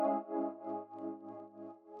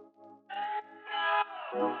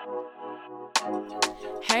Hey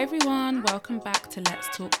everyone, welcome back to Let's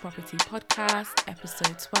Talk Property Podcast,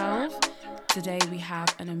 episode 12. Today we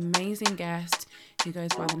have an amazing guest who goes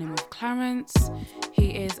by the name of Clarence. He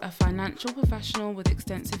is a financial professional with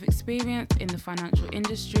extensive experience in the financial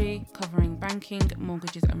industry, covering banking,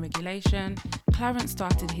 mortgages, and regulation. Clarence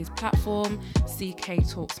started his platform, CK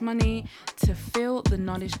Talks Money, to fill the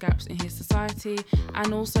knowledge gaps in his society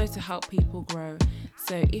and also to help people grow.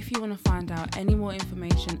 So if you want to find out any more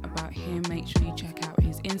information about him, make sure you check out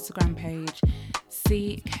his Instagram page,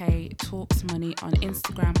 CK Talks Money on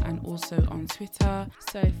Instagram and also on Twitter.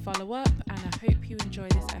 So follow up, and I hope you enjoy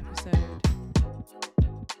this episode.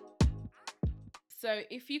 So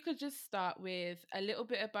if you could just start with a little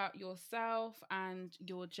bit about yourself and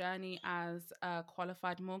your journey as a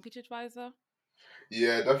qualified mortgage advisor.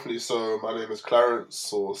 Yeah, definitely. So my name is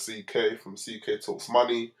Clarence, or CK from CK Talks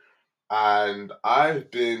Money, and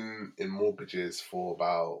I've been in mortgages for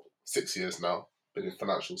about 6 years now. Been in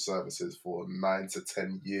financial services for 9 to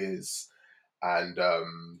 10 years, and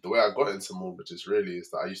the way I got into mortgages really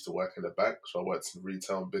is that I used to work in a bank. So I worked in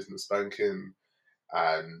retail and business banking,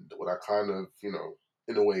 and when I kind of,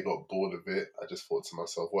 in a way got bored of it, I just thought to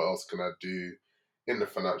myself, what else can I do in the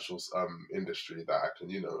financial industry that I can,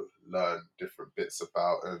 learn different bits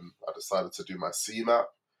about? And I decided to do my CMAP,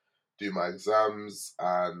 do my exams,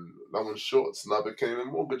 and long and short, and I became a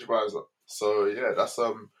mortgage advisor. So yeah, that's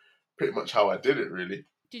pretty much how I did it really.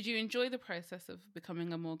 Did you enjoy the process of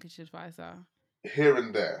becoming a mortgage advisor? Here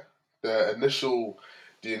and there. The initial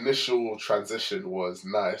the initial transition was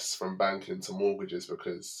nice from banking to mortgages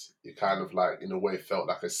because it kind of like in a way felt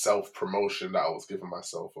like a self promotion that I was giving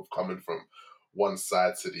myself of coming from one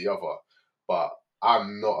side to the other. But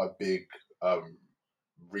I'm not a big um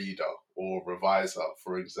reader or reviser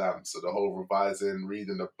for exams. So the whole revising,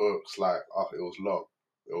 reading the books, like it was long.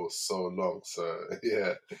 It was so long. So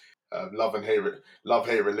yeah, love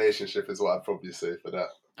hate relationship is what I'd probably say for that.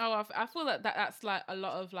 Oh, I feel like that's like a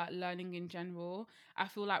lot of like learning in general. I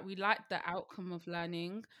feel like we like the outcome of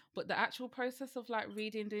learning, but the actual process of like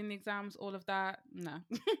reading, doing the exams, all of that, no.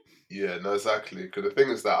 Yeah, no, exactly. Because the thing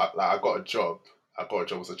is that I got a job. I got a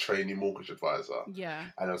job as a trainee mortgage advisor, Yeah.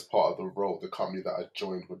 and as part of the role, the company that I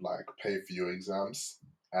joined would like pay for your exams,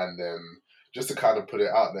 and then just to kind of put it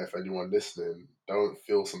out there for anyone listening, don't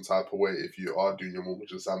feel some type of way if you are doing your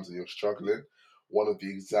mortgage exams and you're struggling. One of the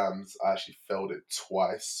exams, I actually failed it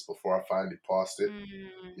twice before I finally passed it.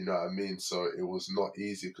 You Mm. know what I mean? So it was not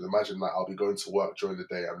easy because imagine that I'll be going to work during the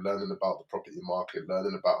day. I'm learning about the property market,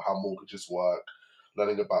 learning about how mortgages work,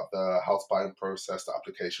 learning about the house buying process, the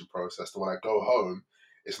application process. And when I go home,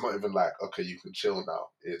 it's not even like, okay, you can chill now.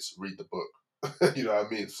 It's read the book. You know what I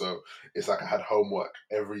mean? So it's like I had homework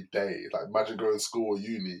every day. Like imagine going to school or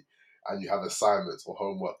uni and you have assignments or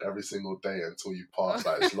homework every single day until you pass.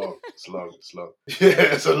 Like it's long, it's long, it's long.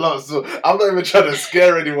 Yeah, it's a lot. So I'm not even trying to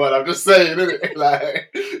scare anyone. I'm just saying, innit? Like,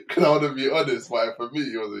 because I want to be honest. But for me,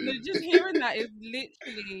 it was No, just easy. hearing that is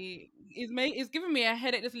literally is giving me a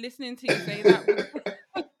headache just listening to you say that because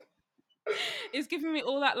it's giving me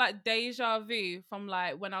all that like deja vu from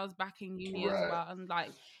like when I was back in uni as Right. well. And like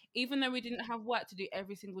even though we didn't have work to do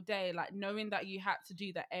every single day, like knowing that you had to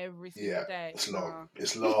do that every single Yeah, day, it's long. nah.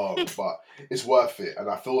 It's long, but it's worth it. And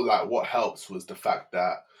I feel like what helps was the fact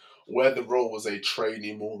that where the role was a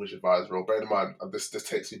trainee mortgage advisor role, bear in mind, this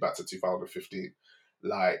takes me back to 2015.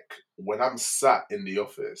 Like, when I'm sat in the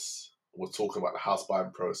office, we're talking about the house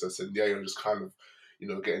buying process, and yeah, you're just kind of,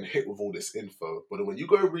 getting hit with all this info. But when you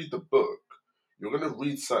go read the book, you're going to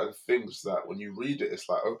read certain things that when you read it, it's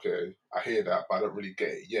like, okay, I hear that, but I don't really get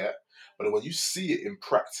it yet. But when you see it in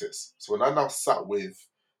practice, so when I now sat with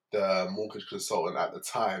the mortgage consultant at the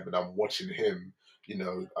time and I'm watching him,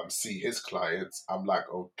 see his clients, I'm like,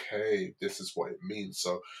 okay, this is what it means.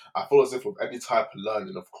 So I feel as if with any type of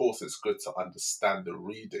learning, of course, it's good to understand the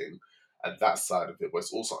reading and that side of it, but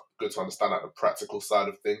it's also good to understand like the practical side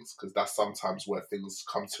of things because that's sometimes where things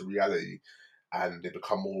come to reality and they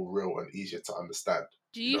become more real and easier to understand.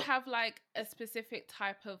 Do You you know. have like a specific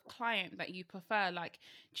type of client that you prefer? Like,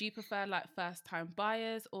 do you prefer like first time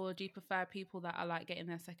buyers or do you prefer people that are like getting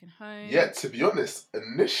their second Yeah, home? to be honest,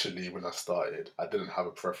 initially when I started, I didn't have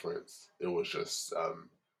a preference. It was just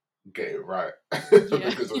get it right Yeah.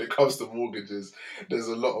 because when it comes to mortgages, there's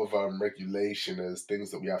a lot of regulation. There's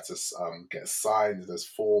things that we have to get signed. There's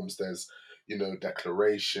forms. There's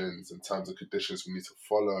declarations and terms and conditions we need to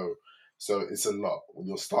follow. So it's a lot when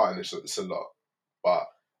you're starting. It's a lot, but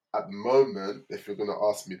at the moment, if you're going to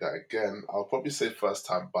ask me that again, I'll probably say first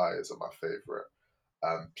time buyers are my favorite.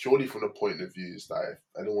 purely from the point of views that if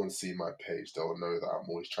anyone see my page, they'll know that I'm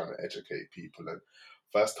always trying to educate people. And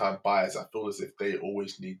first time buyers, I feel as if they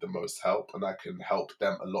always need the most help, and I can help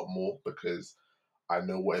them a lot more because I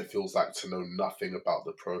know what it feels like to know nothing about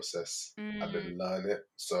the process and Mm, then learn it.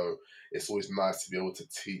 So it's always nice to be able to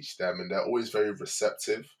teach them, and they're always very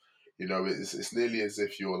receptive. It's nearly as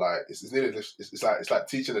if you're like it's nearly as if, it's like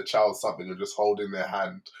teaching a child something and just holding their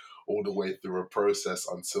hand all the way through a process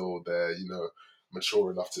until they're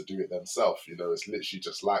mature enough to do it themselves. It's literally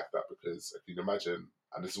just like that because if you can imagine,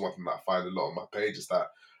 and this is one thing that I find a lot on my page is that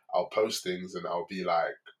I'll post things and I'll be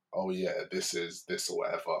like, oh yeah, this is this or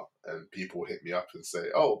whatever, and people hit me up and say,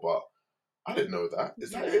 oh, but I didn't know that.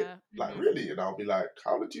 Is that it? yeah. Like Hmm. really? And I'll be like,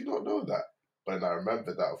 how did you not know that? But then I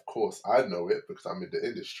remember that of course I know it because I'm in the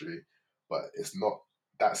industry, but it's not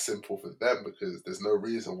that simple for them because there's no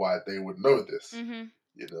reason why they would know this. Hmm.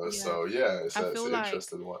 Yeah. So yeah, I it's feel an like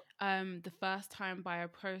interesting one. the first time buyer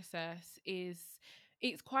process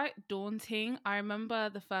it's quite daunting. I remember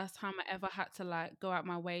the first time I ever had to like go out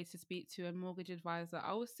my way to speak to a mortgage advisor.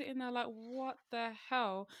 I was sitting there like, what the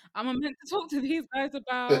hell am I meant to talk to these guys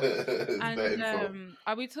about? It's better And info.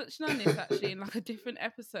 I'll be touching on this actually in like a different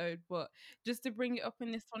episode, but just to bring it up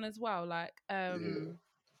in this one as well, like Yeah,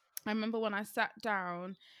 I remember when I sat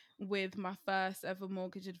down with my first ever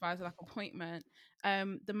mortgage advisor, like appointment,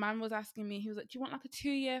 the man was asking me, he was like, do you want like a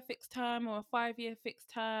 2 year fixed term or a 5 year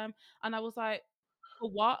fixed term? And I was like, for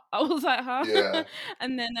what? I was like, huh? yeah,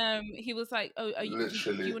 And then he was like, oh, do you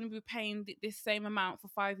literally, want to be paying this same amount for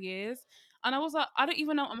 5 years? And I was like, I don't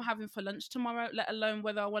even know what I'm having for lunch tomorrow, let alone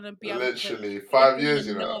whether I want to be able to literally live 5 years. and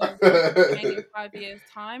You know, know what I'm going to be paying in 5 years'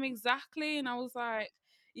 time. Exactly. And I was like,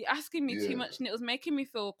 you're asking me too yeah, much. And it was making me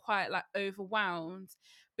feel quite like overwhelmed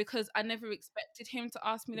because I never expected him to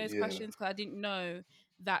ask me those yeah, questions because I didn't know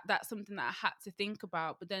that that's something that I had to think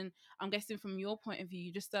about. But then I'm guessing from your point of view,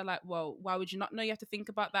 you just are like, well, why would you not know you have to think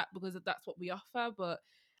about that because that's what we offer? But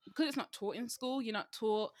because it's not taught in school, you're not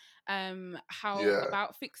taught how yeah.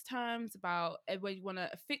 about fixed terms, about whether you want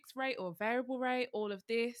a fixed rate or a variable rate, all of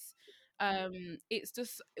this. It's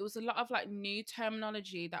just it was a lot of like new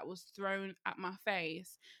terminology that was thrown at my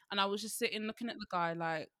face, and I was just sitting looking at the guy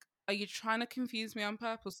like, are you trying to confuse me on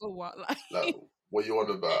purpose or what? Like, Like what you on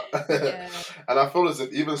about? yeah, And I feel as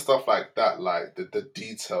if even stuff like that, like the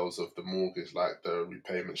details of the mortgage, like the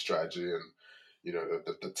repayment strategy and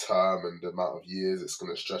the term and the amount of years it's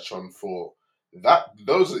going to stretch on for, that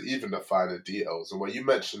those are even the finer details. And when you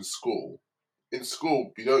mentioned school, in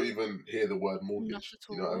school you don't even hear the word not mortgage. at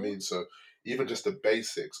You know what I all. mean? So even just the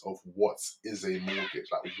basics of what is a mortgage,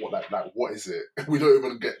 like what is it? We don't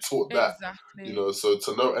even get taught that. Exactly. So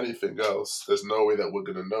to know anything else, there's no way that we're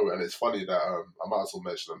gonna know it. And it's funny that I might as well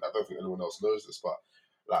mention that I don't think anyone else knows this, but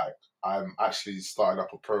like I'm actually starting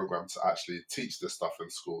up a program to actually teach this stuff in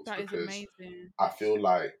schools That is because amazing. I feel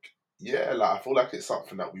like I feel like it's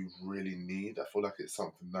something that we really need. I feel like it's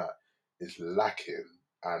something that is lacking.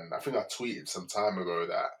 And I think I tweeted some time ago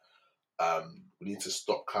that we need to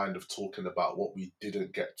stop kind of talking about what we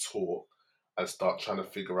didn't get taught and start trying to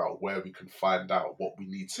figure out where we can find out what we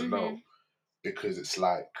need to know, Mhm. because it's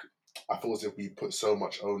like I feel as if we put so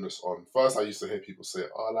much onus on. First, I used to hear people say,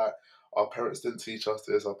 "Oh, like our parents didn't teach us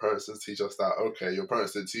this, our parents didn't teach us that." Okay, your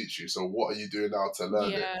parents didn't teach you, so what are you doing now to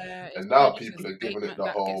learn it? Yeah, it's And kind now of just a people are giving it statement the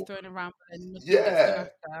that gets whole, thrown around, but then nothing gets done yeah,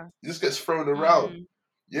 after. it just gets thrown around. Mm.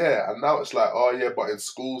 Yeah, and now it's like, oh yeah, but in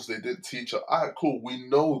schools they didn't teach us. Alright, cool, we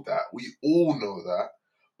know that, we all know that,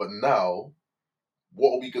 but now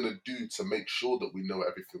what are we going to do to make sure that we know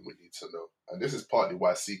everything we need to know? And this is partly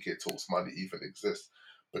why CK Talks Money even exists,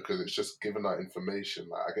 because it's just giving out information.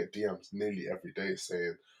 Like I get DMs nearly every day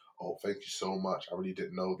saying, "Oh, thank you so much. I really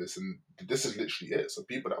didn't know this," and this is literally it. So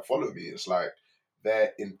people that follow me, it's like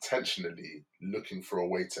they're intentionally looking for a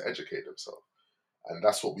way to educate themselves, and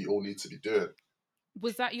that's what we all need to be doing.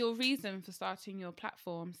 Was that your reason for starting your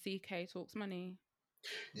platform, CK Talks Money?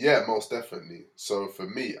 Yeah, most definitely. So for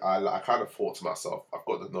me, I kind of thought to myself, I've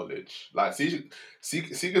got the knowledge. Like,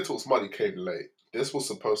 Seeker Talks Money came late. This was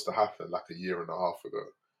supposed to happen like a year and a half ago,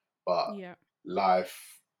 but Yeah.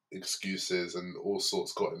 life, excuses, and all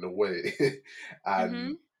sorts got in the way.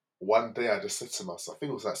 And Mhm. one day I just said to myself, I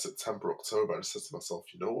think it was like September, October, I just said to myself,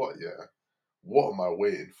 you know what? Yeah, what am I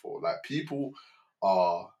waiting for? Like, people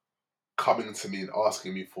are coming to me and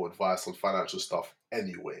asking me for advice on financial stuff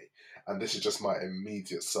anyway. And this is just my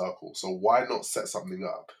immediate circle. So why not set something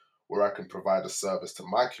up where I can provide a service to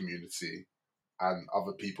my community and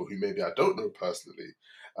other people who maybe I don't know personally,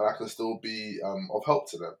 and I can still be of help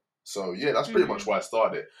to them. So yeah, that's pretty much Mhm. why I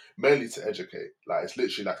started, mainly to educate. Like it's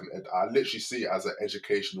literally like I literally see it as an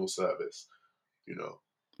educational service, you know.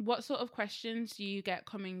 What sort of questions do you get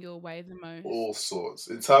coming your way the most? All sorts.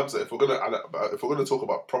 In terms of if we're gonna talk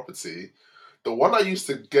about property, the one I used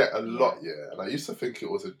to get a Yeah. lot, yeah, and I used to think it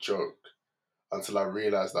was a joke until I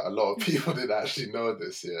realized that a lot of people didn't actually know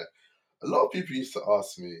this. Yeah, a lot of people used to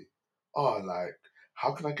ask me, "Oh, like,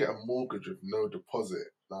 how can I get a mortgage with no deposit?"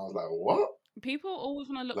 And I was like, "What?" People always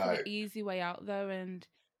want to look for the Like, easy way out though, and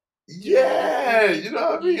there's yeah, always you the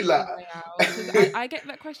know what I mean? easy Like, way out. I get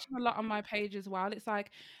that question a lot on my page as well. It's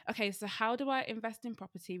like, okay, so how do I invest in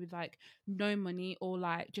property with like no money or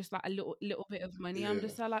like just like a little bit of money? I'm yeah,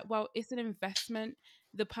 just like, well, it's an investment.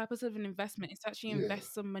 The purpose of an investment is to actually yeah,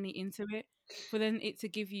 invest some money into it for then it to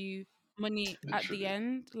give you money at the literally,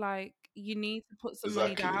 end. Like you need to put some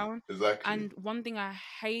money exactly, down. exactly. And one thing I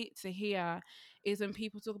hate to hear is when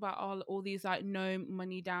people talk about all these like no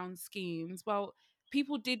money down schemes. Well,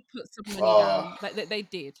 people did put some money Ah, down. Like they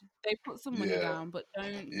did. They put some money yeah, down, but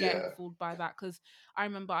don't get yeah, fooled by that because I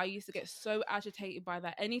remember I used to get so agitated by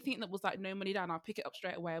that. Anything that was like no money down, I'll pick it up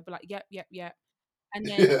straight away. I'll be like, yep, yep, yep. And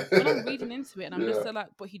then yeah, when I'm reading into it and I'm just yeah, so like,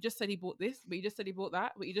 but he just said he bought this, but he just said he bought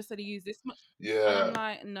that, but he just said he used this much. And I'm yeah.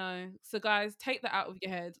 like, no. So guys, take that out of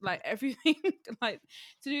your head. Like everything, like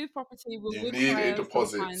to do with property will You need a require some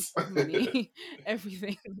deposit. kinds of money.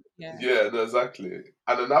 Everything. Yeah. Yeah, no, exactly.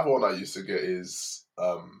 And another one I used to get is,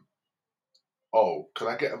 oh, can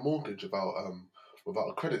I get a mortgage without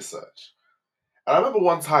a credit search? And I remember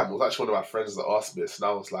one time it was actually one of my friends that asked me this, and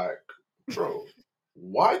I was like, bro,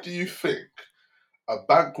 why do you think a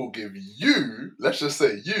bank will give you, let's just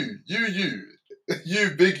say you,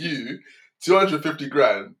 big you, 250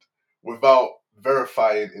 grand without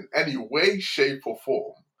verifying in any way, shape, or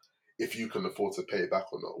form if you can afford to pay it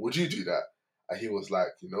back or not? Would you do that? And he was like,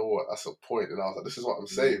 you know what, that's a point. And I was like, this is what I'm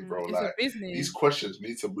saying, bro. It's a Like, these business. questions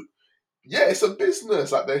need to be, yeah, it's a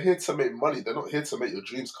business. Like, they're here to make money. They're not here to make your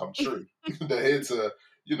dreams come true. They're here to,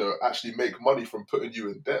 actually make money from putting you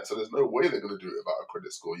in debt. So there's no way they're going to do it without a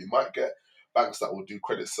credit score. You might get banks that will do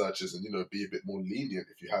credit searches and, be a bit more lenient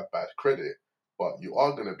if you have bad credit, but you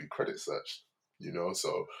are going to be credit searched.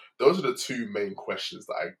 So those are the two main questions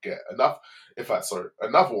that I get.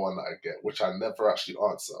 Another one that I get, which I never actually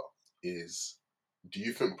answer, is do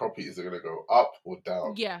you think properties are going to go up or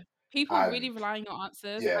down? Yeah. People really And rely on your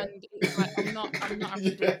answers, yeah. and it's like, I'm not a Yeah.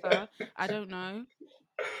 predictor. I don't know.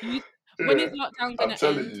 You when is Yeah. lockdown I'm gonna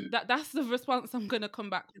telling end? you. That's the response I'm gonna come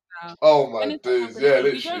back with now. Oh When my is lockdown days. gonna Yeah,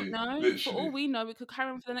 end? We don't literally. know. For Literally. all we know, it could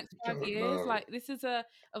carry on for the next We 5 don't years. know. Like, this is a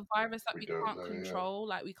virus that We we don't can't know, yeah. control.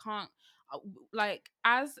 Like, we can't, like,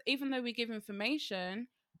 as even though we give information,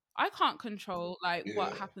 I can't control, like,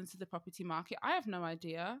 what Yeah. happens to the property market. I have no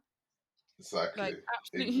idea. Like, Exactly.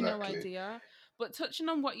 absolutely no Exactly. idea. But touching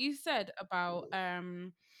on what you said about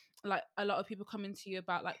like a lot of people coming to you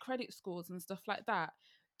about like credit scores and stuff like that,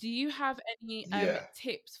 do you have any Yeah.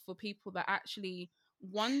 tips for people that actually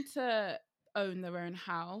want to own their own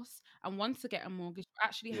house and want to get a mortgage but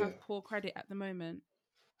actually Yeah. have poor credit at the moment?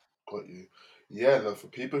 Got you. Yeah, no, for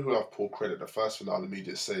people who have poor credit, the first thing I'll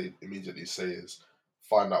immediately say is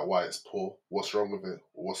find out why it's poor. What's wrong with it?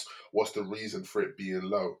 What's the reason for it being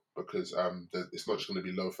low? Because it's not just going to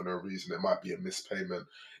be low for no reason. It might be a mispayment.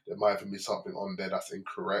 There might even be something on there that's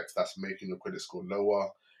incorrect, that's making your credit score lower.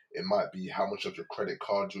 It might be how much of your credit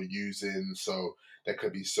card you're using. So there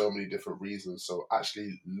could be so many different reasons. So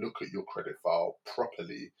actually look at your credit file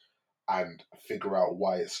properly and figure out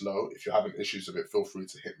why it's low. If you're having issues with it, feel free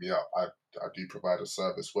to hit me up. I do provide a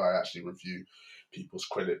service where I actually review people's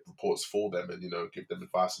credit reports for them and give them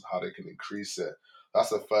advice on how they can increase it. That's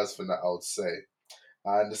the first thing that I would say.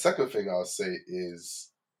 And the second thing I would say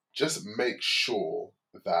is just make sure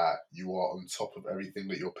that you are on top of everything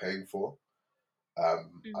that you're paying for.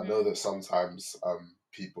 I know Hmm. that sometimes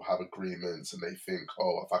people have agreements and they think,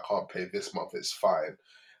 oh, if I can't pay this month, it's fine.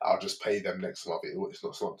 I'll just pay them next month. It's not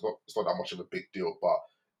that much of a big deal, but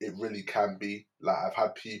it really can be. Like, I've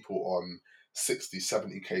had people on 60,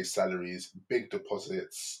 70K salaries, big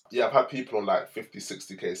deposits. Yeah, I've had people on like 50,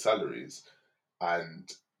 60K salaries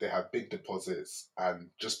and they have big deposits, and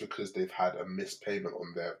just because they've had a missed payment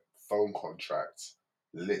on their phone contract,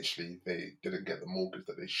 literally they didn't get the mortgage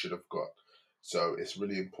that they should have got. So it's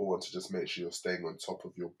really important to just make sure you're staying on top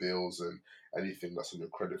of your bills and anything that's on your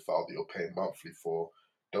credit file that you're paying monthly for.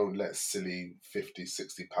 Don't let silly 50,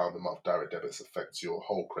 £60 a month direct debits affect your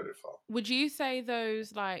whole credit file. Would you say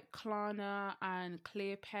those like Klarna and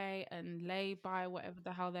ClearPay and Laybuy, whatever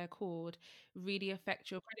the hell they're called, really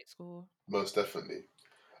affect your credit score? Most definitely.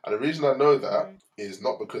 And the reason I know that Mm. is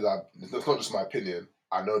not because it's not just my opinion.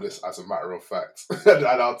 I know this as a matter of fact. And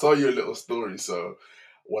I'll tell you a little story. So,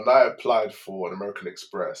 when I applied for an American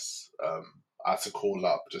Express, I had to call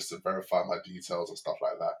up just to verify my details and stuff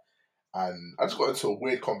like that. And I just got into a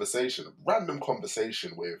weird conversation, random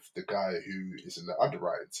conversation with the guy who is in the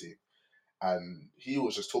underwriting team. And he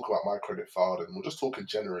was just talking about my credit file, and we're just talking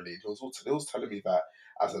generally. He was telling me that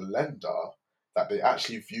as a lender, that they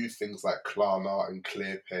actually view things like Klarna and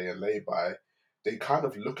ClearPay and Laybuy. They kind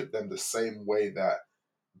of look at them the same way that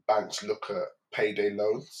banks look at payday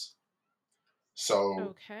loans. So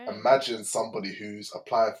Okay. imagine somebody who's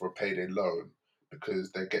applying for a payday loan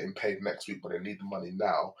because they're getting paid next week, but they need the money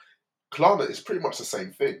now. Klarna is pretty much the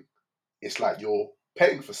same thing. It's like you're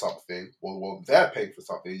paying for something, well, they're paying for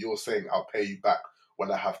something. You're saying, I'll pay you back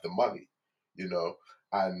when I have the money, you know?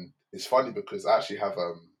 And it's funny because I actually have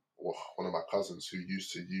one of my cousins who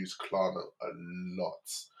used to use Klarna a lot.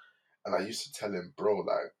 And I used to tell him, bro,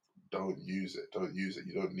 like, don't use it. Don't use it.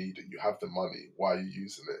 You don't need it. You have the money. Why are you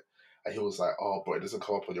using it? And he was like, oh, but it doesn't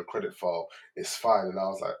come up on your credit file. It's fine. And I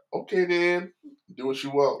was like, okay, then, do what you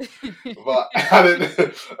want. But and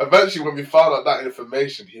then eventually, when we found out that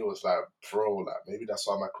information, he was like, bro, like, maybe that's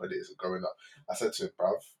why my credit isn't going up. I said to him,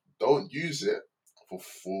 bruv, don't use it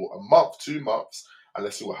for a month, 2 months, and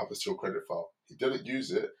let's see what happens to your credit file. He didn't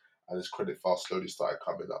use it, and his credit file slowly started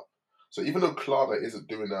coming up. So even though Klarna isn't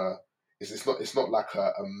doing it's not like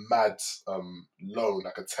a mad loan,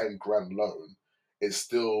 like a 10 grand loan. It's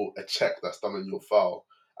still a check that's done on your file,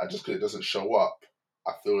 and just because it doesn't show up,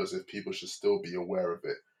 I feel as if people should still be aware of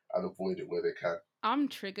it and avoid it where they can. I'm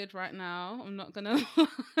triggered right now. I'm not gonna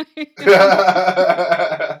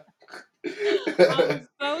lie. I'm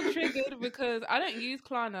so triggered because I don't use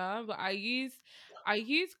Klarna, but I use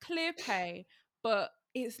ClearPay, but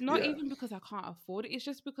it's not Yeah, even because I can't afford it. It's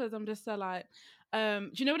just because I'm just so like, do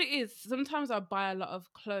you know what it is? Sometimes I buy a lot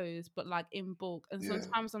of clothes, but like in bulk, and yeah,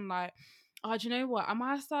 sometimes I'm like, oh, do you know what? Am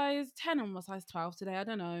I a size 10 or am I a size 12 today? I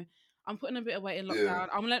don't know. I'm putting a bit of weight in yeah.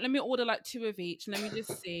 lockdown. Let me order like two of each. Let me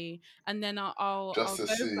just see, and then I'll Just to go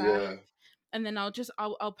see, back yeah, and then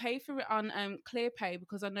I'll pay for it on ClearPay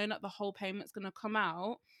because I know that the whole payment's gonna come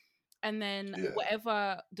out, and then yeah,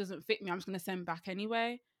 whatever doesn't fit me, I'm just gonna send back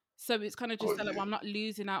anyway. So it's kind of just got so like, you. well, I'm not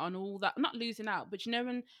losing out on all that. Not losing out, but you know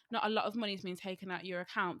when not a lot of money is being taken out of your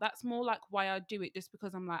account. That's more like why I do it, just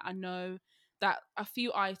because I'm like I know that a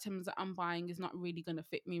few items that I'm buying is not really gonna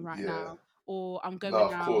fit me right Yeah, now, or I'm no, going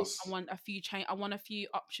of out. I course. want a few change. I want a few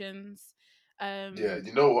options. Yeah, Um,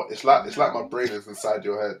 you know what? I don't It's like my know. brain is inside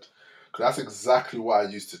your head. Because that's exactly what I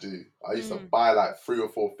used to do. I used to Mm, buy like 3 or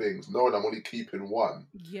 4 things, knowing I'm only keeping one,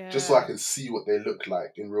 just so I yeah. can see what they look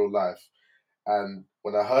like in real life. And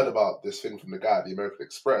when I heard about this thing from the guy at the American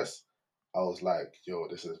Express, I was like, yo,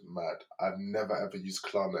 this is mad. I've never ever used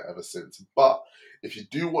Klarna ever since. But if you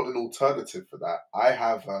do want an alternative for that, I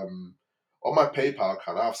have on my PayPal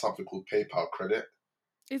account, I have something called PayPal Credit.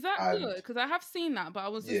 Is that good? And Because I have seen that, but I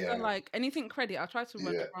was just so yeah, like anything credit, I try to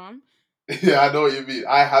run yeah. from. Yeah, I know what you mean.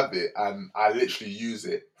 I have it and I literally use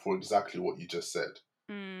it for exactly what you just said.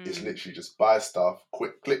 It's Mm, literally just buy stuff,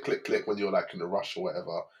 quick, click, click, click when you're like in a rush or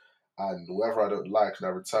whatever. And whatever I don't like and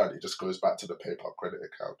I return, it just goes back to the PayPal credit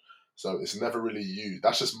account. So it's never really used.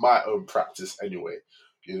 That's just my own practice anyway.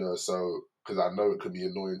 So because I know it can be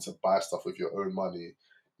annoying to buy stuff with your own money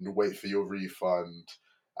and wait for your refund,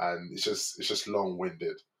 and it's just long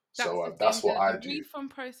winded. that's So the thing. that's what The I do. refund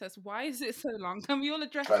process. Why is it so long? Can we all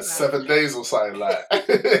address Like that? 7 days or something like.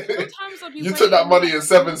 Sometimes I'll be You took that waiting money like in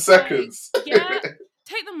seven almost like seconds. yeah,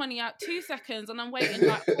 take the money out 2 seconds, and I'm waiting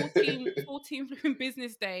like 14 flipping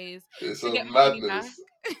business days It's to a get my money back. madness.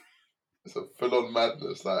 It's a full on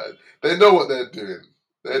madness. Like they know what they're doing.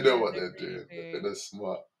 They know Yeah, what they they're really doing. do. They're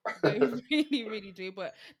smart. They really, really do.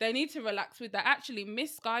 But they need to relax with that. Actually,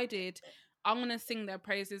 Misguided, I'm gonna sing their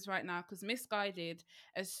praises right now because Misguided,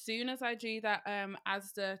 as soon as I do that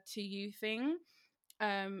Asda to you thing,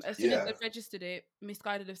 as soon as Yeah, they've registered it,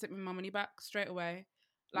 Misguided have sent me my money back straight away.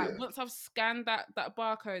 Like yeah. once I've scanned that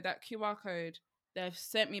barcode, that QR code, they've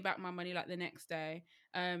sent me back my money like the next day.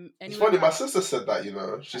 It's Anywhere funny. My like sister said that.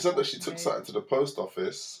 She that's said that she happy took days. something to the post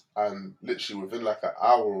office, and literally within like an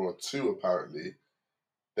hour or two, apparently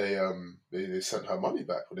they sent her money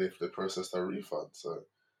back. They processed her refund. So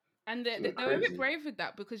And it's a bit they were a bit crazy. brave with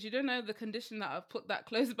that because you don't know the condition that I've put that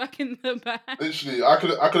clothes back in the bag. Literally, I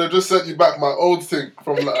could have just sent you back my old thing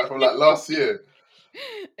from like last year.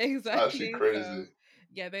 It's actually Exactly. So crazy.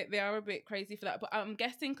 yeah, they are a bit crazy for that. But I'm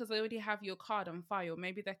guessing because they already have your card on file,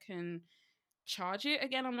 maybe they can charge it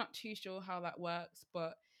again. I'm not too sure how that works,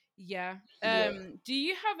 but yeah. Yeah. Do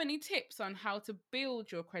you have any tips on how to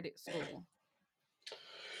build your credit score?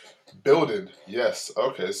 Building, yes.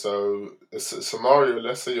 Okay, so it's a scenario.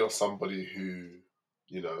 Let's say you're somebody who,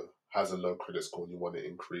 has a low credit score and you want to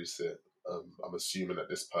increase it. I'm assuming that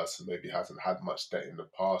this person maybe hasn't had much debt in the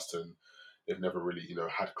past and they've never really,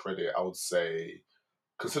 had credit. I would say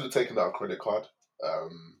consider taking out a credit card.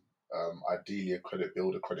 Um, Ideally, a credit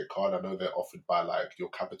builder credit card. I know they're offered by like your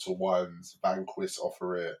Capital Ones, Vanquis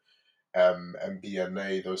offer it,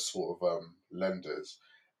 MBNA, those sort of lenders.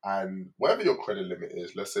 And whatever your credit limit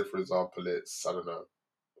is, let's say for example, it's I don't know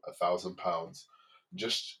 £1,000.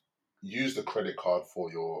 Just use the credit card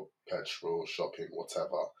for your petrol, shopping,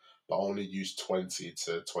 whatever, but only use 20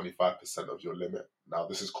 to 25% of your limit. Now,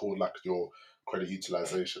 this is called like your credit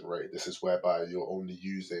utilization rate. This is whereby you're only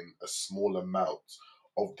using a small amount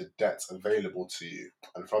of the debt available to you.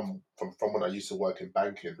 And from when I used to work in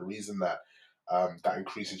banking, the reason that that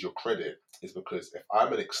increases your credit is because if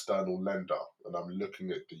I'm an external lender and I'm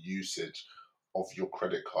looking at the usage of your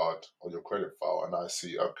credit card on your credit file, and I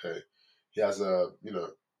see, okay, he has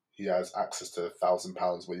he has access to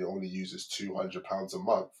 £1,000 where he only uses £200 a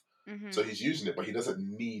month. So Mm-hmm. he's using it, but he doesn't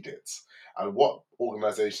need it. And what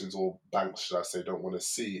organizations or banks, should I say, don't want to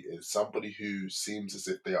see is somebody who seems as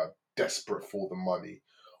if they are desperate for the money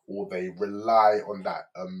or they rely on that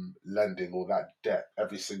lending or that debt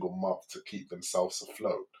every single month to keep themselves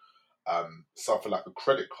afloat. Something like a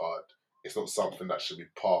credit card is not something that should be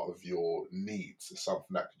part of your needs. It's something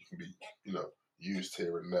that you can be, used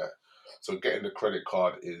here and there. So getting the credit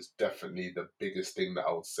card is definitely the biggest thing that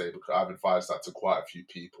I would say because I've advised that to quite a few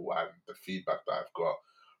people, and the feedback that I've got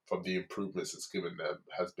from the improvements it's given them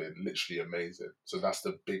has been literally amazing. So that's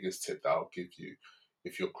the biggest tip that I'll give you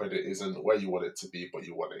if your credit isn't where you want it to be, but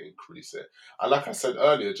you want to increase it. And like I said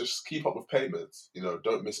earlier, just keep up with payments.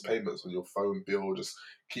 Don't miss payments on your phone bill. Just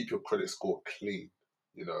keep your credit score clean.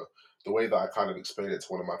 You know, the way that I kind of explain it to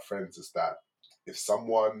one of my friends is that if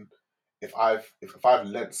someone, if I've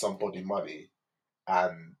lent somebody money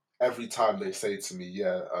and every time they say to me,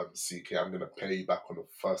 yeah, CK, I'm gonna pay you back on the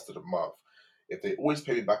first of the month. If they always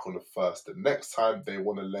pay me back on the first, the next time they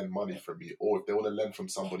want to lend money from me, or if they want to lend from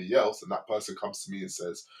somebody else, and that person comes to me and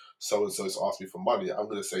says, so and so's asked me for money, I'm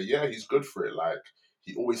gonna say, yeah, he's good for it. Like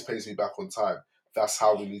he always pays me back on time. That's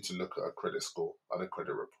how we need to look at a credit score and a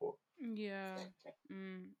credit report. Yeah.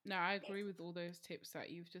 No, I agree with all those tips that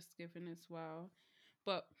you've just given as well.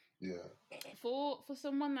 But Yeah, for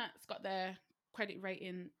someone that's got their credit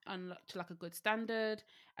rating to like a good standard,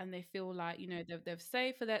 and they feel like they've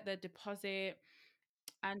saved for their deposit,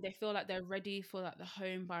 and they feel like they're ready for like the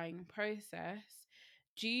home buying process,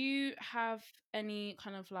 do you have any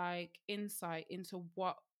kind of like insight into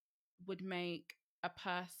what would make a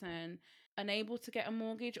person unable to get a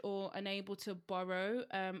mortgage or unable to borrow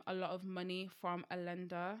a lot of money from a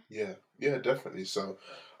lender? yeah, definitely. So,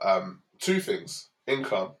 two things: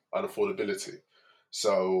 income and affordability.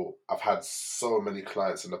 So, I've had so many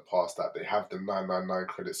clients in the past that they have the 999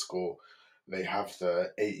 credit score, they have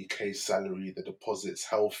the 80K salary, the deposit's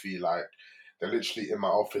healthy, like they're literally in my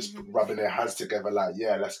office Hmm. rubbing their hands together, like,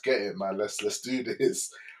 yeah, let's get it, man, let's do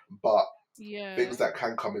this. But things Yeah. that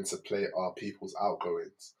can come into play are people's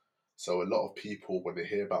outgoings. So a lot of people, when they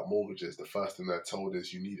hear about mortgages, the first thing they're told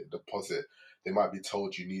is you need a deposit. They might be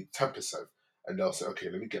told you need 10%, and they'll say, okay,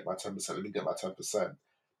 let me get my 10%, let me get my 10%.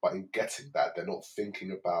 But in getting that, they're not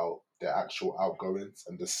thinking about their actual outgoings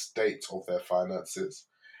and the state of their finances.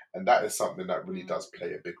 And that is something that really Mm. does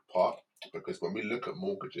play a big part because when we look at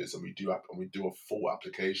mortgages and we do a full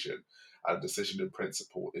application and decision in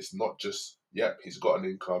principle, it's not just, yep, he's got an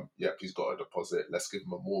income, yep, he's got a deposit, let's give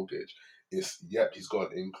him a mortgage. It's, yep, he's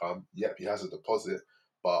got an income, yep, he has a deposit,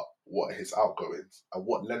 but what are his outgoings? And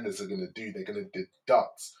what lenders are going to do, they're going to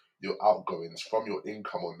deduct your outgoings from your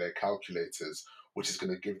income on their calculators, which is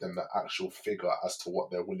going to give them the actual figure as to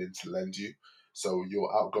what they're willing to lend you. So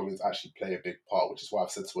your outgoings actually play a big part, which is why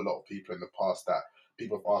I've said to a lot of people in the past that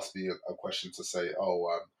people have asked me a question to say,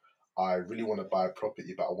 oh, I really want to buy a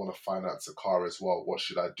property, but I want to finance a car as well. What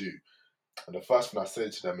should I do? And the first thing I say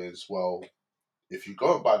to them is, well, if you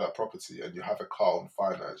go and buy that property and you have a car on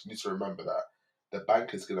finance, you need to remember that the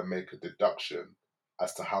bank is going to make a deduction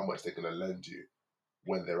as to how much they're going to lend you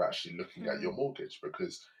when they're actually looking at your Mm. mortgage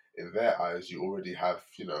because in their eyes you already have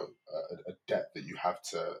a debt that you have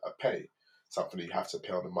to pay, something that you have to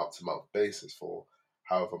pay on a month to month basis for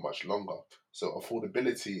however much longer. So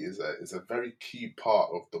affordability is a very key part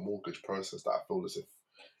of the mortgage process that I feel as if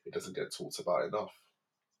it doesn't get talked about enough.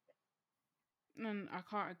 And I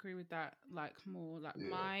can't agree with that like more. Like Yeah,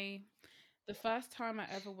 the first time I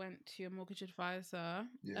ever went to a mortgage advisor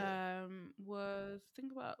yeah, was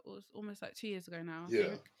think about it was almost like 2 years ago now, I yeah,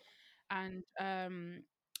 think. And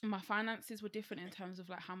my finances were different in terms of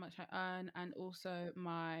like how much I earn, and also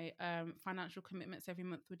my financial commitments every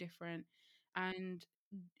month were different. and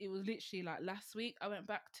it was literally like last week I went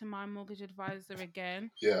back to my mortgage advisor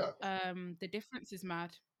again. Yeah. The difference is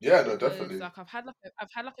mad Yeah, no, because definitely. like I've had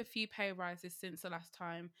like a few pay rises since the last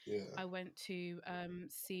time Yeah. I went to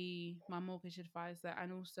see my mortgage advisor,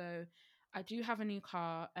 and also I do have a new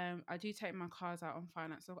car. I do take my cars out on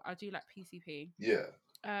finance, so I do like PCP. Yeah.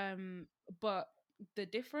 Um, but the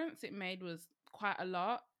difference it made was quite a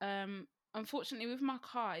lot. Unfortunately, with my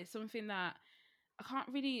car, it's something that I can't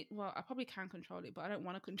really. Well, I probably can control it, but I don't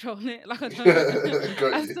want to control it. Like I don't.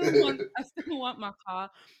 Got I you. still want. I still want my car.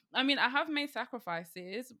 I mean, I have made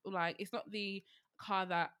sacrifices. Like it's not the car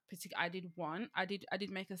that particular I did want. I did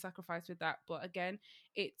make a sacrifice with that, but again,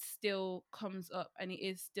 it still comes up, and it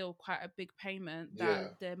is still quite a big payment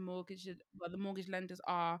that Yeah. the mortgage lenders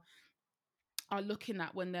are looking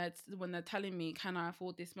at when they're telling me, can I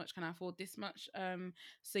afford this much, can I afford this much.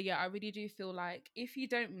 So yeah, I really do feel like if you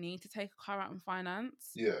don't need to take a car out on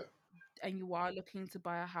finance Yeah. and you are looking to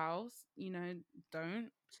buy a house,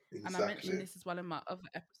 don't. And I mentioned Exactly. this as well in my other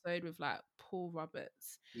episode with like Paul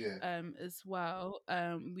Roberts, Yeah. as well.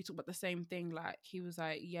 We talked about the same thing. Like he was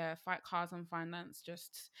like, yeah, fight cars on finance.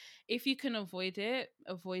 Just if you can avoid it,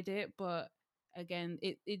 avoid it. But again,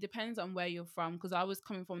 it depends on where you're from. Because I was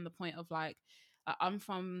coming from the point of like, I'm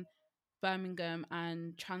from Birmingham,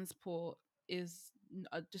 and transport is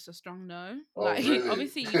just a strong no. Oh, Like really?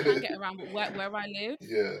 obviously you can get around, but where I live,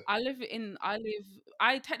 Yeah.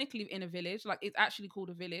 I technically live in a village. Like it's actually called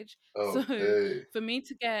a village. So Okay. for me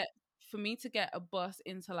to get a bus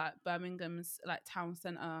into like Birmingham's like town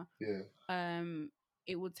centre, Yeah. um,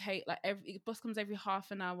 it would take like every bus comes every half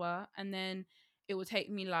an hour, and then it would take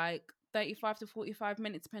me like 35 to 45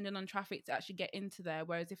 minutes depending on traffic to actually get into there.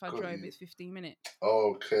 Whereas if I Got drove, you. it's 15 minutes.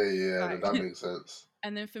 Okay. Yeah. No, Like that makes sense.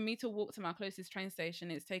 and then for me to walk to my closest train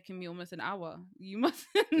station, it's taking me almost an hour. You must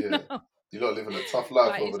Yeah. know. You're not living a tough life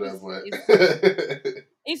Like over there, boy.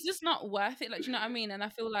 it's just not worth it. Like, do you know what I mean? And I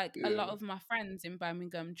feel like a lot Yeah. of my friends in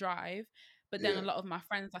Birmingham drive, but then a Yeah. lot of my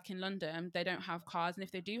friends like in London, they don't have cars. And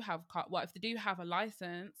if they do have if they do have a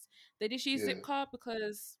license, they just use Yeah. Zipcar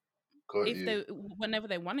because Got you. whenever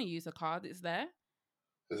they want to use a card, it's there.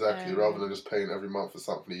 Exactly. Rather than Um, just paying every month for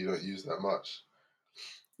something you don't use that much.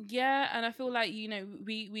 Yeah, and I feel like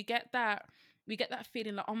we get that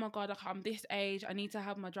feeling like, oh my god, like I'm this age, I need to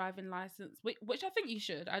have my driving license, which I think you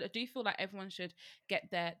should. I do feel like everyone should get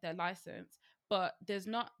their license, but there's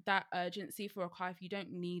not that urgency for a car if you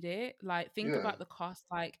don't need it. Like think Yeah. about the cost.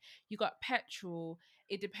 Like you got petrol.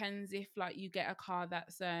 It depends if like you get a car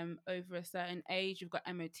that's over a certain age. You've got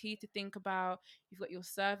MOT to think about. You've got your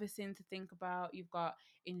servicing to think about. You've got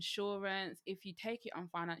insurance. If you take it on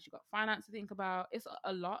finance, you've got finance to think about. It's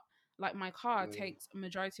a lot. Like my car Mm. takes a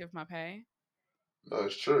majority of my pay. No,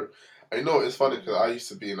 it's true. And you know, it's funny because I Mm. used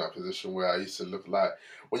to be in that position where I used to look like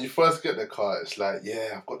when you first get the car, it's like,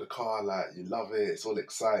 yeah, I've got the car, like you love it, it's all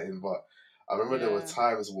exciting. But I remember there were Yeah.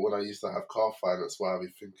 times when I used to have car finance where I'd be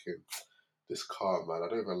thinking, this car, man, I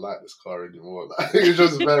don't even like this car anymore. Like, it's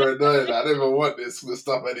just very annoying. Like, I don't even want this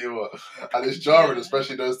stuff anymore. And it's jarring, Yeah.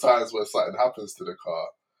 especially those times where something happens to the car.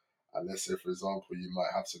 And let's say, for example, you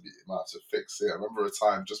might have to fix it. I remember a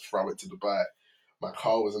time just before I went to Dubai, my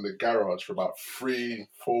car was in the garage for about 3,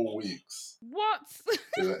 4 weeks What?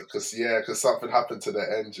 because something happened to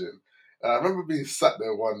the engine. And I remember being sat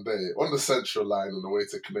there one day on the central line on the way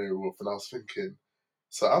to Canary Wharf, and I was thinking,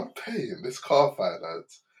 so I'm paying this car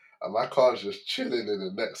finance, and my car's just chilling in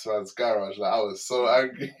the next man's garage. Like I was so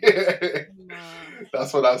angry. Nah.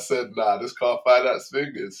 That's when I said, nah, this car finance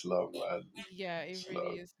thing is long, man. Yeah, it It's really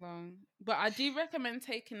long, is long. But I do recommend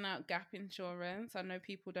taking out gap insurance. I know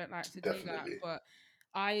people don't like to do that, definitely. but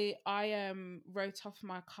I wrote off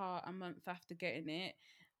my car a month after getting it,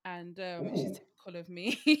 and which is Ooh, typical of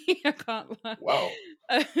me. I can't lie. wow.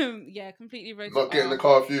 Yeah, completely wrote it Not getting the off.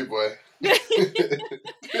 car for you, boy.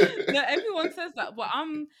 No, everyone says that, but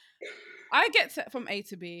I get set from A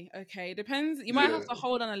to B. Okay, depends. You might Yeah, have to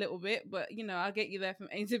hold on a little bit, but I'll get you there from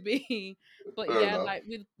A to B. But fair yeah, enough. like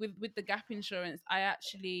with the gap insurance, I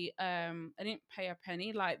actually I didn't pay a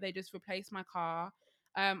penny. Like they just replaced my car.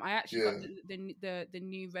 I actually got Yeah, the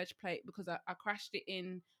new reg plate because I crashed it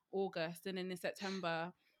in August, and then in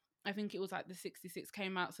September, I think it was like the 66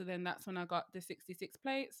 came out. So then that's when I got the 66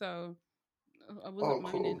 plate. So I wasn't oh,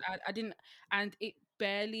 moaning. cool. I didn't, and it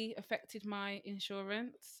barely affected my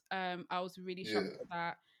insurance. I was really shocked Yeah, at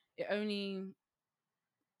that. It only,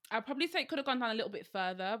 I'd probably say it could have gone down a little bit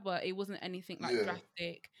further, but it wasn't anything like yeah.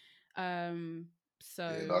 drastic. Um,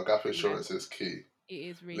 Yeah, so no, gap yeah, insurance is key, it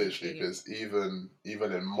is really literally, key. because even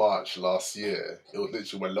in March last year, it was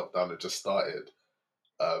literally when lockdown had just started.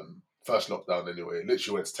 First lockdown anyway.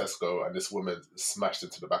 Literally went to Tesco and this woman smashed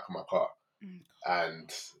into the back of my car.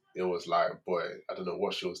 and it was like, boy, I don't know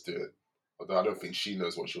what she was doing. Although I don't think she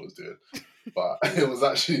knows what she was doing. But it was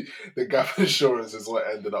actually the gap insurance is what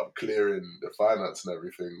ended up clearing the finance and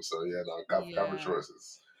everything. So yeah, no, gap Yeah.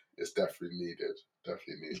 insurance is definitely needed.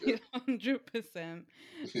 Definitely needed. Yeah, 100%.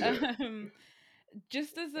 Yeah, Um,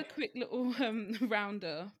 just as a quick little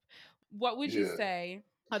roundup, what would you yeah. say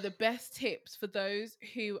are the best tips for those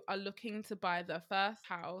who are looking to buy their first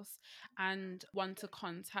house and want to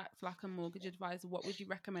contact like a mortgage advisor? What would you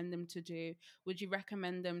recommend them to do? Would you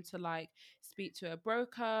recommend them to like speak to a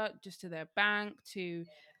broker, just to their bank, to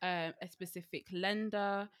a specific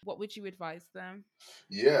lender? What would you advise them?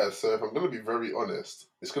 Yeah, so if I'm gonna be very honest,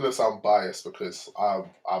 it's gonna sound biased because I'm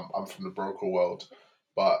from the broker world,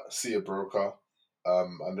 but see a broker.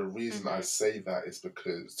 And the reason I Mm-hmm. say that is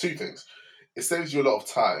because two things. It saves you a lot of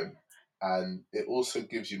time and it also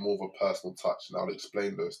gives you more of a personal touch, and I'll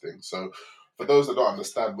explain those things. So for those that don't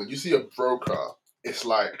understand, when you see a broker, it's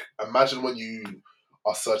like imagine when you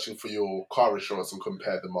are searching for your car insurance and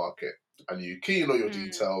compare the market and you key in all your Mm,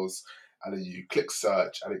 details and then you click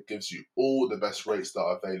search and it gives you all the best rates that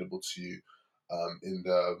are available to you in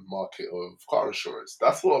the market of car insurance.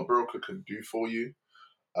 That's what a broker can do for you.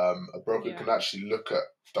 A broker yeah. can actually look at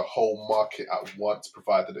the whole market at once,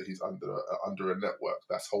 provided that he's under a network.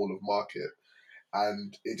 That's whole of market,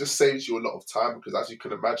 and it just saves you a lot of time because, as you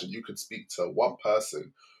can imagine, you can speak to one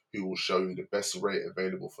person who will show you the best rate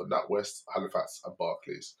available for NatWest, Halifax, and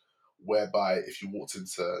Barclays. Whereby, if you walked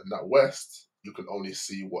into NatWest, you can only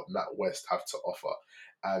see what NatWest have to offer.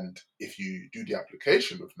 And if you do the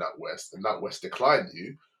application with NatWest and NatWest decline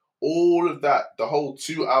you, all of that, the whole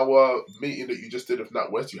 2 hour meeting that you just did with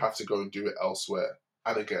NatWest, you have to go and do it elsewhere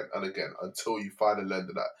and again until you find a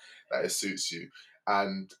lender that it suits you.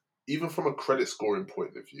 And even from a credit scoring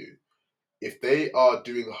point of view, if they are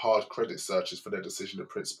doing hard credit searches for their decision in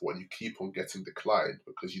principle and you keep on getting declined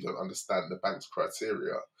because you don't understand the bank's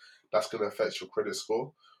criteria, that's going to affect your credit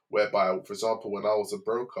score. Whereby, for example, when I was a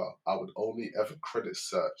broker, I would only ever credit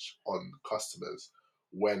search on customers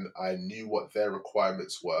when I knew what their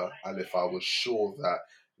requirements were and if I was sure that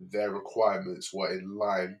their requirements were in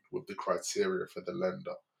line with the criteria for the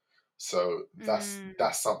lender. So Mm,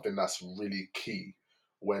 that's something that's really key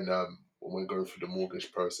when we're going through the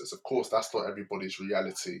mortgage process. Of course, that's not everybody's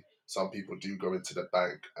reality. Some people do go into the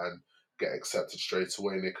bank and get accepted straight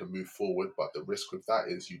away and they can move forward. But the risk with that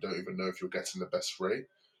is you don't even know if you're getting the best rate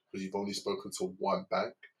because you've only spoken to one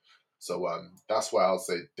bank. So that's why I'll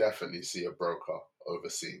say definitely see a broker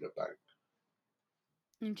overseeing a bank.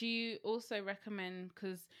 and do you also recommend,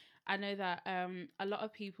 because I know that a lot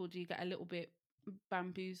of people do get a little bit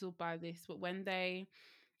bamboozled by this, but when they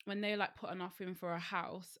like put an offer in for a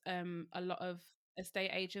house, a lot of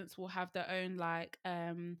estate agents will have their own like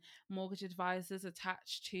mortgage advisors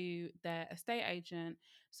attached to their estate agent.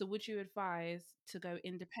 So would you advise to go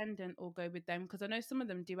independent or go with them? Because I know some of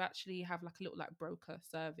them do actually have like a little like broker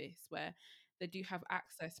service where they do have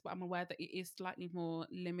access, but I'm aware that it is slightly more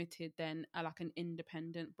limited than like an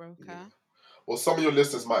independent Yeah. broker. Well, some of your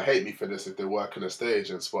listeners might hate me for this if they work in estate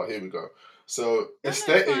agents, but here we go. So, No, no,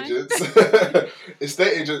 it's estate fine. agents,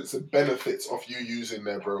 estate agents benefits of you using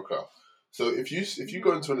their broker. So, if you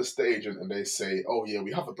go Hmm. into an estate agent and they say, "Oh yeah,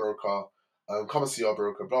 we have a broker, come and see our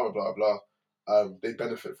broker," blah blah blah blah, they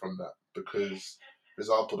benefit from that because, for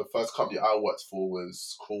example, the first company I worked for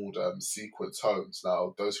was called Sequence Homes.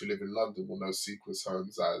 Now, those who live in London will know Sequence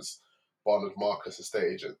Homes as Barnard Marcus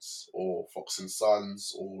Estate Agents or Fox and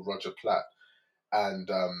Sons or Roger Platt. And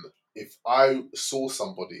if I saw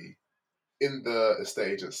somebody in the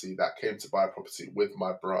estate agency that came to buy a property with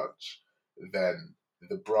my branch, then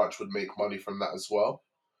the branch would make money from that as well.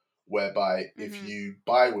 Whereby if Hmm. you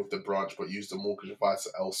buy with the branch but use the mortgage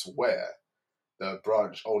advisor elsewhere, the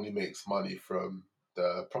branch only makes money from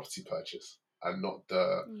the property purchase and not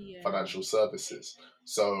the Yeah. financial services.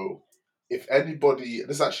 So, if anybody,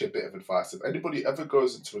 this is actually a bit of advice, if anybody ever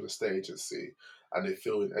goes into an estate agency and they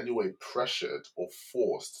feel in any way pressured or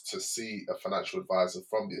forced to see a financial advisor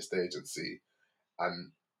from the estate agency,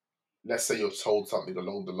 and let's say you're told something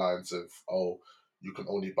along the lines of, oh, you can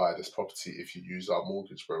only buy this property if you use our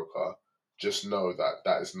mortgage broker, just know that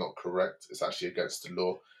that is not correct. It's actually against the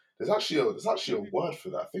law. There's actually a Hmm. word for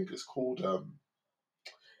that. I think it's called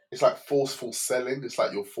it's like forceful selling. It's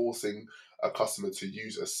like you're forcing a customer to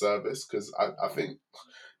use a service because I think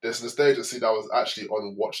there's an estate agency that was actually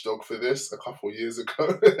on Watchdog for this a couple of years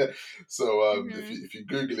ago. So Hmm. if you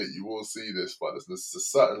Google it, you will see this. But there's a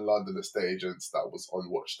certain London estate agents that was on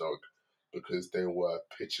Watchdog because they were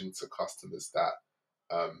pitching to customers that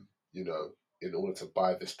you know, in order to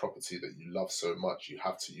buy this property that you love so much, you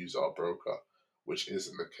have to use our broker, which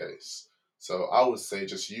isn't the case. So I would say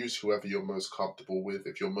just use whoever you're most comfortable with.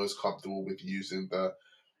 If you're most comfortable with using the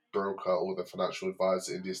broker or the financial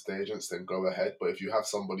advisor in the estate agents, then go ahead. But if you have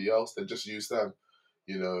somebody else, then just use them.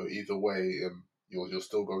 Either way, you're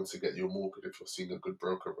still going to get your mortgage if you're seeing a good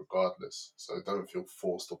broker, regardless. So don't feel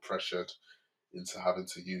forced or pressured into having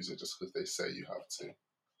to use it just because they say you have to.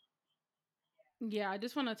 Yeah, I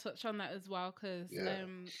just want to touch on that as well because Yeah,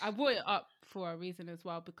 I brought it up for a reason as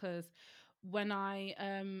well because when I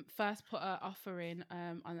first put an offer in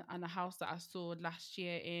on a house that I saw last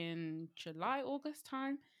year in July, August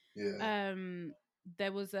time, yeah, um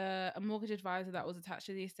there was a mortgage advisor that was attached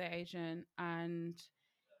to the estate agent, and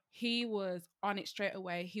he was on it straight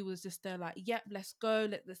away. He was just there like, yep, let's go.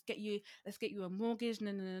 Let's get you a mortgage.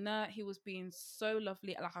 No, no, no, no. He was being so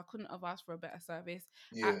lovely. Like I couldn't have asked for a better service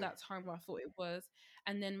at yeah, that time where I thought it was.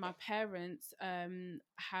 And then my parents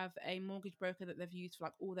have a mortgage broker that they've used for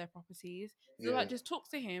like all their properties. So yeah, like just talk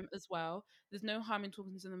to him as well. There's no harm in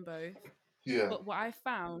talking to them both. yeah, But what I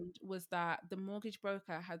found was that the mortgage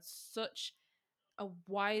broker had such a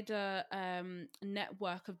wider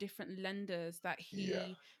network of different lenders that yeah,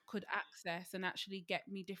 he could access and actually get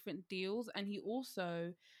me different deals. And he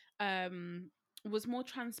also um, was more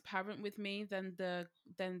transparent with me than the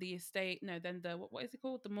estate no than the what is it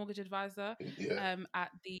called, the mortgage advisor yeah.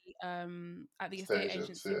 at the Estate estate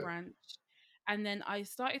agents, agency yeah, branch. And then I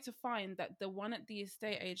started to find that the one at the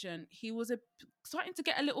estate agent, he was starting to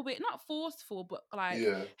get a little bit not forceful, but like,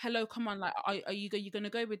 yeah. "Hello, come on, like, are you going to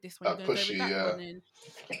go with this one? You're That going to go with pushy, that yeah, one?" And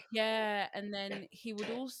yeah, and then he would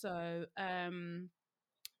also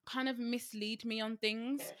kind of mislead me on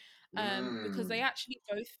things because they mm. actually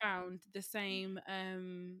both found the same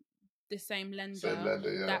Same lender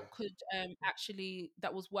lender, yeah, that could actually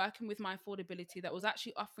that was working with my affordability, that was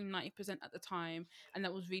actually offering 90% at the time, and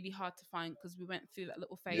that was really hard to find because we went through that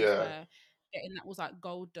little phase yeah, where getting that was like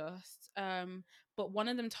gold dust. But one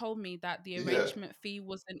of them told me that the yeah. arrangement fee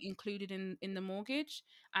wasn't included in the mortgage,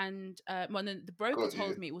 and well, then the broker Got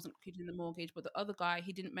told you. me it wasn't included in the mortgage, but the other guy,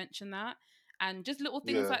 he didn't mention that. And just little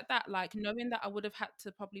things Yeah, like that, like knowing that I would have had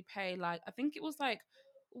to probably pay, like I think it was like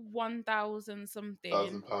 1,000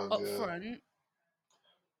 something £1,000, up yeah, front.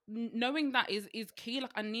 Knowing that is key.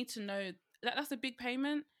 Like I need to know that that's a big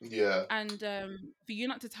payment. yeah, And for you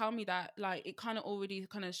not to tell me that, like it kind of already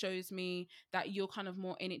kind of shows me that you're kind of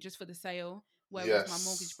more in it just for the sale, whereas my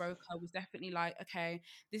mortgage yes, broker was definitely like, okay,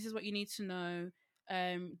 this is what you need to know.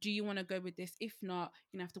 Do you want to go with this? If not,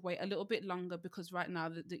 you're gonna have to wait a little bit longer because right now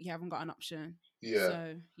that you haven't got an option. yeah.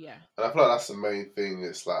 So yeah. And I feel like that's the main thing.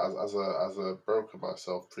 It's like as a broker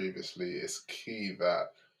myself previously, it's key that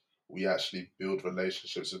we actually build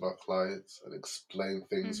relationships with our clients and explain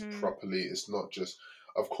things Mhm. properly. It's not just,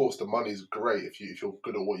 of course, the money's great if you're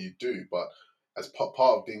good at what you do, but as part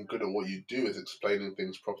of being good at what you do is explaining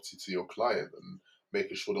things properly to your client and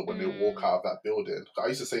making sure that when they walk Mm. out of that building, I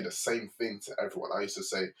used to say the same thing to everyone. I used to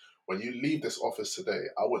say, when you leave this office today,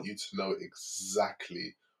 I want you to know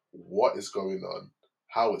exactly what is going on,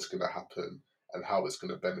 how it's going to happen, and how it's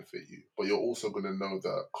going to benefit you. But you're also going to know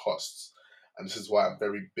the costs, and this is why I'm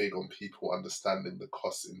very big on people understanding the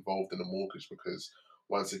costs involved in a mortgage, because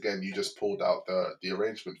once again, you just pulled out the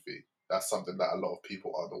arrangement fee. That's something that a lot of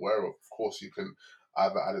people aren't aware of. Of course, you can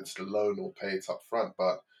either add it to the loan or pay it up front,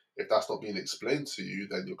 but if that's not being explained to you,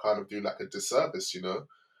 then you're kind of doing like a disservice,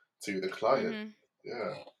 to the client. Mhm.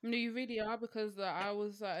 Yeah. No, you really are because I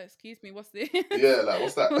was excuse me, what's this? Yeah, like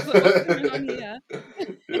what's I was like, what's going on that? here?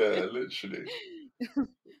 Yeah, literally.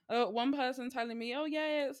 One person telling me, "Oh yeah,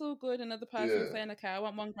 yeah, it's all good," another person Yeah, saying, "Okay, I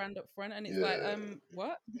want 1 grand up front," and it's like, yeah.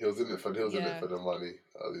 what? He was in it for Yeah. the money.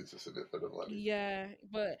 He's just in it for the money. Yeah,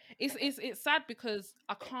 but it's sad because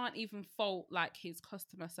I can't even fault like his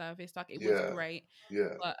customer service. Like it was Yeah, great,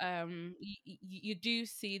 yeah, but you do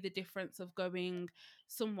see the difference of going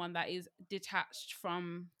someone that is detached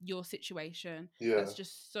from your situation, yeah, that's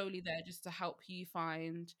just solely there just to help you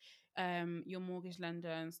find your mortgage lender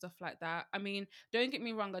and stuff like that. I mean, don't get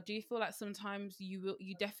me wrong, I do feel like sometimes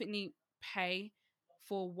you definitely pay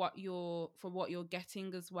for what you're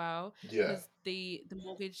getting as well, yeah, because the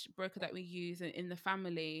mortgage broker that we use in the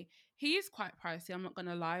family, he is quite pricey, I'm not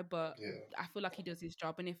gonna lie, but yeah. I feel like he does his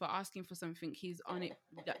job, and if we're asking for something, he's on it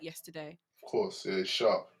yesterday. Of course, yeah, it's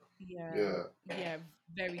sharp. Yeah, Yeah, yeah,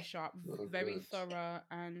 very sharp, no very good. thorough,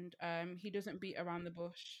 and he doesn't beat around the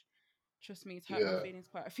bush. Trust me, it's hurt my Yeah. feelings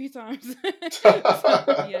quite a few times. So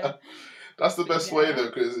yeah, That's the but best way yeah, though,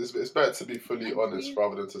 because it's better to be fully and honest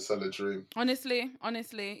rather than to sell a dream.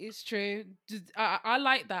 honestly, it's true. I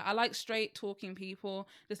like that. I like straight talking people.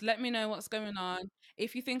 Just let me know what's going on.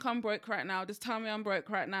 if you think I'm broke right now, just tell me I'm broke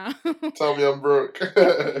right now. Tell me I'm broke.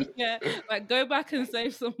 Yeah, like go back and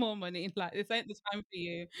save some more money. Like this ain't the time for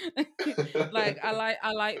you. Like I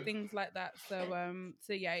like things like that. So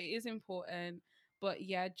yeah, it is important. But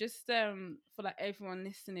yeah, just for like everyone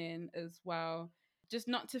listening as well, just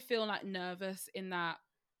not to feel like nervous in that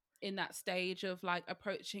stage of like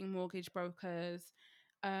approaching mortgage brokers.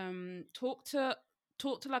 Talk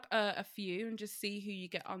to like a few and just see who you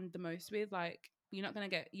get on the most with. Like you're not gonna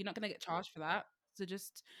get charged for that. So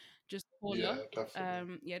just call Yeah, up.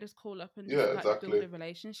 definitely. Yeah, just call up and just Yeah, like build exactly. a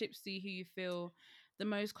relationship, see who you feel the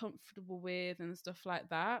most comfortable with and stuff like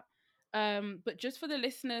that. But just for the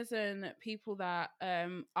listeners and people that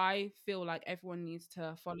I feel like everyone needs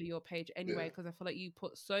to follow your page anyway, Yeah, because I feel like you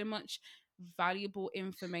put so much valuable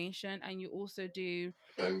information and you also do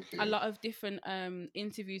thank a you. lot of different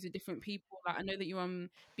interviews with different people. Like I know that you're on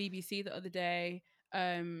BBC the other day.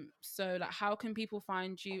 So like how can people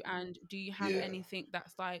find you, and do you have Yeah. anything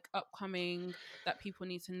that's like upcoming that people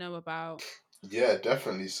need to know about? Yeah,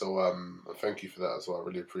 definitely. So thank you for that as well. I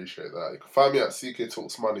really appreciate that. You can find me at CK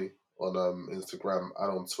Talks Money on Instagram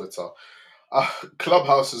and on Twitter. Uh,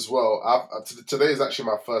 Clubhouse as well. Today is actually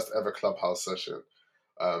my first ever Clubhouse session.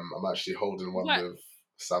 I'm actually holding one What with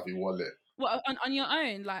Savvy Wallet. on your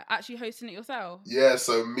own, like actually hosting it yourself? Yeah,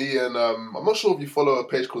 so me and I'm not sure if you follow a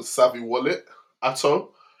page called Savvy Wallet,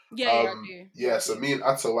 Atto. Yeah, I do. Yeah, Yeah, I so do. me and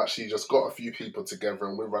Atto actually just got a few people together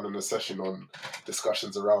and we're running a session on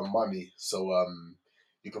discussions around money. So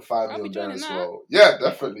you can find me I'll be on there joining as that. well. Yeah,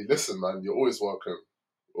 definitely. Listen, man, you're always welcome.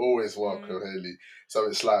 Always welcome, Mm. Haley. So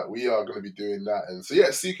it's like we are going to be doing that, and so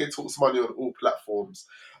yeah, CK Talks Money on all platforms.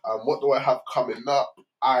 What do I have coming up?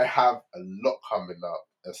 I have a lot coming up.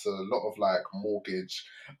 It's a lot of like mortgage.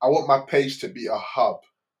 I want my page to be a hub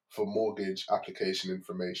for mortgage application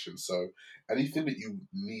information. So anything that you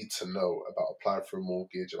need to know about applying for a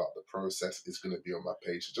mortgage, about the process, is going to be on my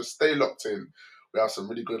page. So just stay locked in. We have some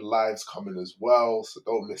really good lives coming as well, so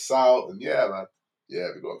don't miss out. And yeah, man, yeah,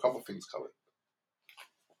 we got a couple of things coming.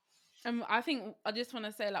 I think I just want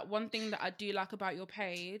to say like one thing that I do like about your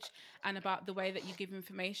page and about the way that you give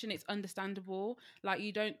information, it's understandable. Like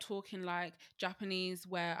you don't talk in like Japanese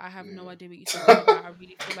where I have no idea what you're talking Yeah. about. I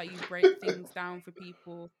really feel like you break things down for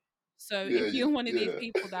people. So Yeah, if you're one of these yeah,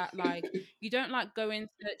 people that like you don't like go into,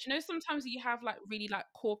 do you know, sometimes you have like really like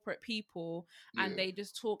corporate people and yeah, they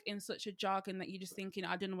just talk in such a jargon that you're just thinking,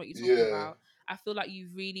 I don't know what you're talking yeah, about. I feel like you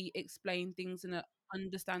really explain things in an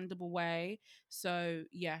understandable way. So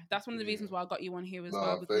yeah, that's one of the yeah. reasons why I got you on here as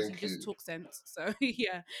well, No, because you thank just you. talk sense. So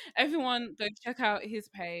yeah, everyone go check out his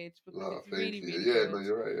page because No, it's thank really you. really Yeah, no, good.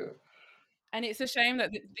 you're right. And it's a shame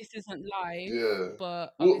that this isn't Yeah, live, yeah.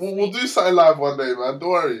 but We'll obviously, do something live one day, man. Don't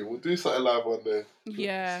worry. We'll do something live one day.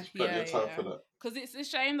 yeah, There's plenty yeah, of time yeah. for that. Because it's a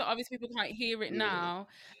shame that obviously people can't hear it Yeah, now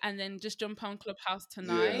and then just jump on Clubhouse yeah.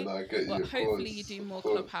 tonight. No, I get But you. Of hopefully you course, do of more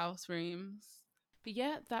course. Clubhouse rooms. But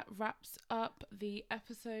yeah, that wraps up the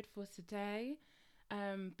episode for today.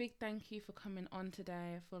 Big thank you for coming on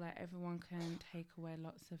today. I feel like everyone can take away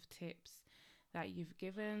lots of tips that you've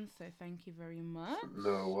given. So thank you very much.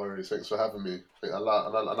 No worries. Thanks for having me. I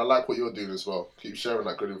like what you're doing as well. Keep sharing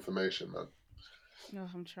that good information, man. No,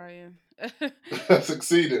 I'm trying.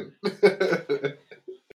 Succeeding.